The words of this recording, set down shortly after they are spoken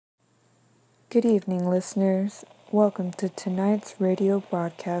Good evening, listeners. Welcome to tonight's radio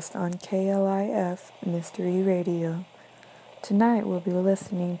broadcast on KLIF Mystery Radio. Tonight we'll be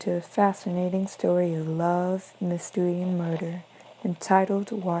listening to a fascinating story of love, mystery, and murder,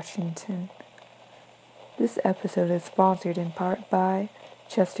 entitled Washington. This episode is sponsored in part by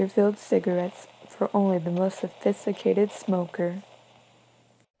Chesterfield Cigarettes for only the most sophisticated smoker.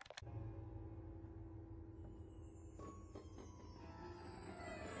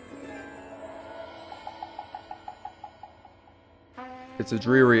 It's a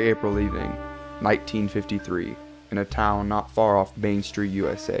dreary April evening, 1953, in a town not far off Main Street,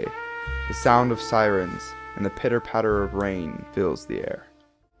 USA. The sound of sirens and the pitter-patter of rain fills the air.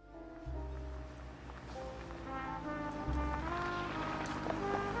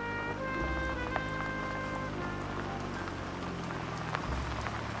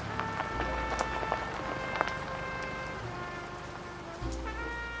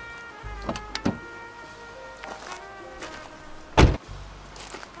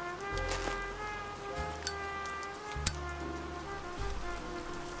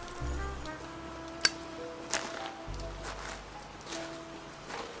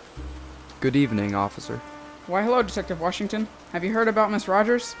 Good evening, officer. Why, hello, Detective Washington. Have you heard about Miss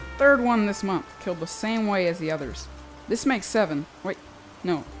Rogers? Third one this month, killed the same way as the others. This makes 7. Wait,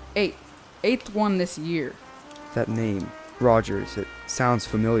 no, 8. 8th one this year. That name, Rogers, it sounds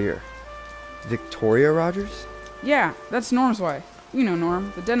familiar. Victoria Rogers? Yeah, that's Norm's wife. You know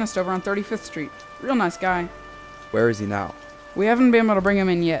Norm, the dentist over on 35th Street. Real nice guy. Where is he now? We haven't been able to bring him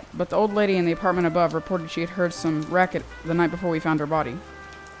in yet, but the old lady in the apartment above reported she had heard some racket the night before we found her body.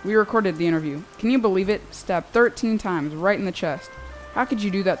 We recorded the interview. Can you believe it? Stabbed 13 times right in the chest. How could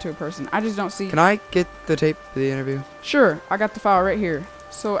you do that to a person? I just don't see... Can I get the tape for the interview? Sure, I got the file right here.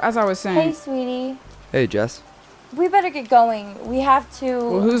 So, as I was saying... Hey, sweetie. Hey, Jess. We better get going. We have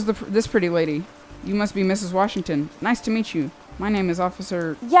to... Well, who's this pretty lady? You must be Mrs. Washington. Nice to meet you. My name is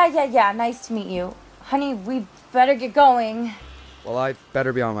Officer... Yeah. Nice to meet you. Honey, we better get going. Well, I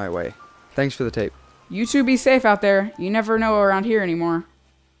better be on my way. Thanks for the tape. You two be safe out there. You never know around here anymore.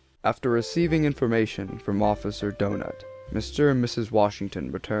 After receiving information from Officer Donut, Mr. and Mrs.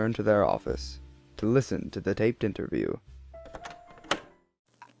 Washington returned to their office to listen to the taped interview.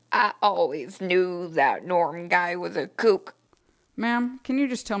 I always knew that Norm guy was a kook. Ma'am, can you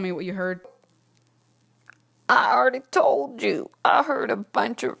just tell me what you heard? I already told you. I heard a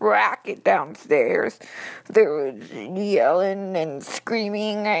bunch of racket downstairs. There was yelling and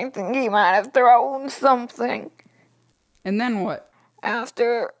screaming. I think he might have thrown something. And then what?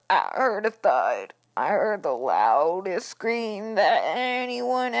 After I heard a thud, I heard the loudest scream that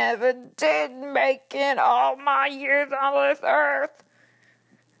anyone ever did make in all my years on this earth.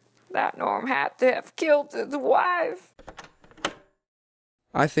 That Norm had to have killed his wife.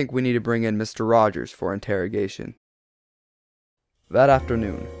 I think we need to bring in Mr. Rogers for interrogation. That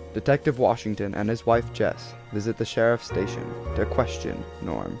afternoon, Detective Washington and his wife Jess visit the sheriff's station to question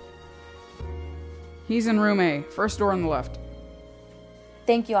Norm. He's in room A, first door on the left.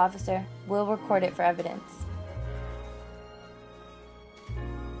 Thank you, officer. We'll record it for evidence.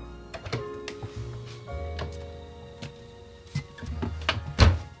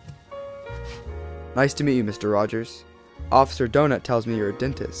 Nice to meet you, Mr. Rogers. Officer Donut tells me you're a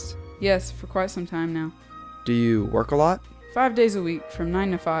dentist. Yes, for quite some time now. Do you work a lot? 5 days a week, from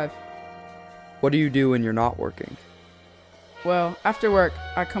 9 to 5. What do you do when you're not working? Well, after work,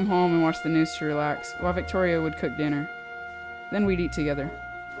 I come home and watch the news to relax, while Victoria would cook dinner. Then we'd eat together.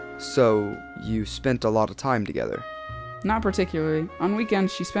 So, you spent a lot of time together? Not particularly. On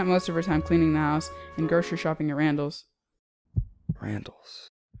weekends, she spent most of her time cleaning the house and grocery shopping at Randall's.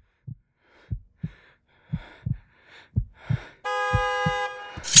 Randall's.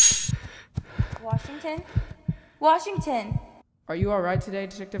 Washington? Washington! Are you alright today,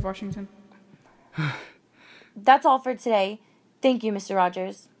 Detective Washington? That's all for today. Thank you, Mr.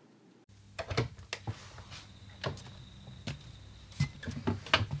 Rogers.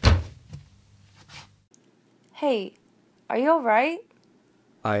 Hey, are you alright?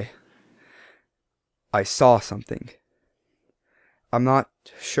 I saw something. I'm not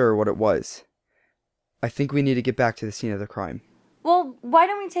sure what it was. I think we need to get back to the scene of the crime. Well, why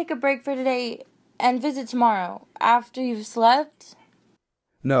don't we take a break for today and visit tomorrow, after you've slept?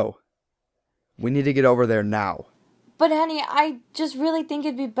 No. We need to get over there now. But honey, I just really think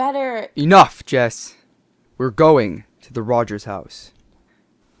it'd be better... Enough, Jess! We're going to the Rogers house.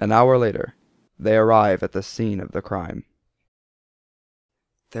 An hour later, they arrive at the scene of the crime.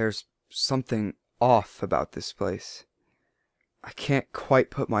 There's something off about this place. I can't quite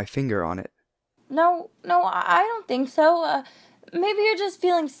put my finger on it. No, I don't think so. Maybe you're just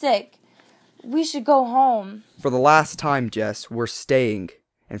feeling sick. We should go home. For the last time, Jess, we're staying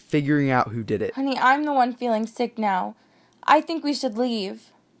and figuring out who did it. Honey, I'm the one feeling sick now. I think we should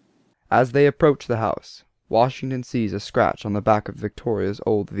leave. As they approach the house, Washington sees a scratch on the back of Victoria's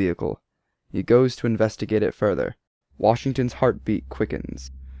old vehicle. He goes to investigate it further. Washington's heartbeat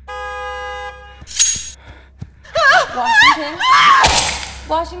quickens. Washington?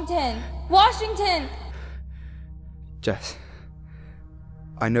 Washington! Washington! Jess,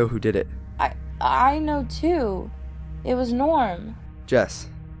 I know who did it. I know too. It was Norm. Jess,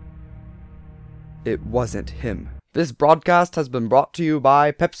 it wasn't him. This broadcast has been brought to you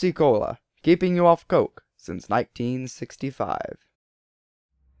by Pepsi Cola, keeping you off Coke since 1965.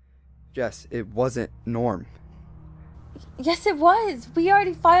 Jess, it wasn't Norm. Yes, it was. We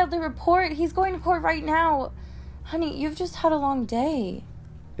already filed the report. He's going to court right now. Honey, you've just had a long day.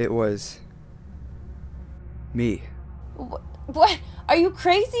 It was me. What? Are you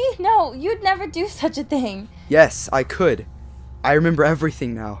crazy? No, you'd never do such a thing. Yes, I could. I remember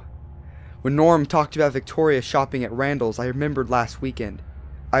everything now. When Norm talked about Victoria shopping at Randall's, I remembered last weekend.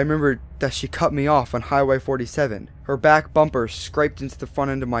 I remembered that she cut me off on Highway 47. Her back bumper scraped into the front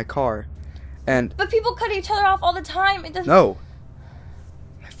end of my car. And... But people cut each other off all the time. It doesn't... No.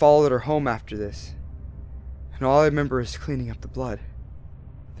 I followed her home after this. And all I remember is cleaning up the blood.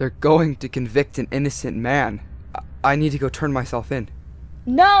 They're going to convict an innocent man. I need to go turn myself in.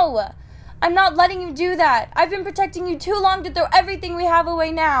 No! I'm not letting you do that. I've been protecting you too long to throw everything we have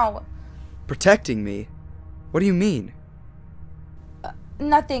away now. Protecting me? What do you mean?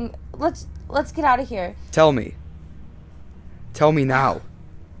 Nothing. Let's get out of here. Tell me. Tell me now.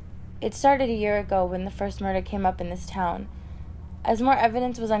 It started a year ago when the first murder came up in this town. As more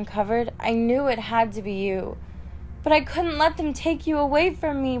evidence was uncovered, I knew it had to be you. But I couldn't let them take you away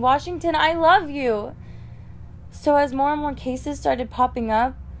from me. Washington, I love you. So as more and more cases started popping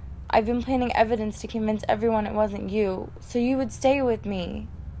up, I've been planning evidence to convince everyone it wasn't you, so you would stay with me.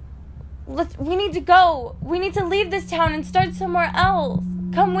 We need to go. We need to leave this town and start somewhere else.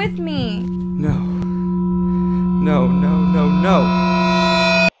 Come with me. No. No, no, no,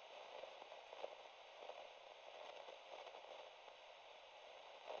 no.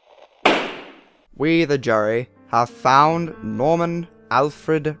 We, the jury, have found Norman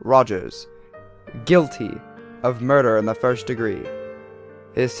Alfred Rogers guilty of murder in the first degree.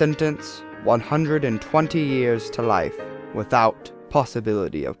 His sentence, 120 years to life, without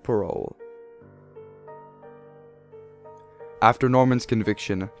possibility of parole. After Norman's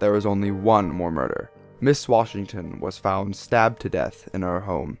conviction, there was only one more murder. Miss Washington was found stabbed to death in her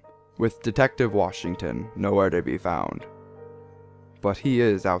home, with Detective Washington nowhere to be found. But he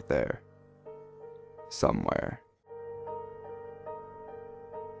is out there. Somewhere.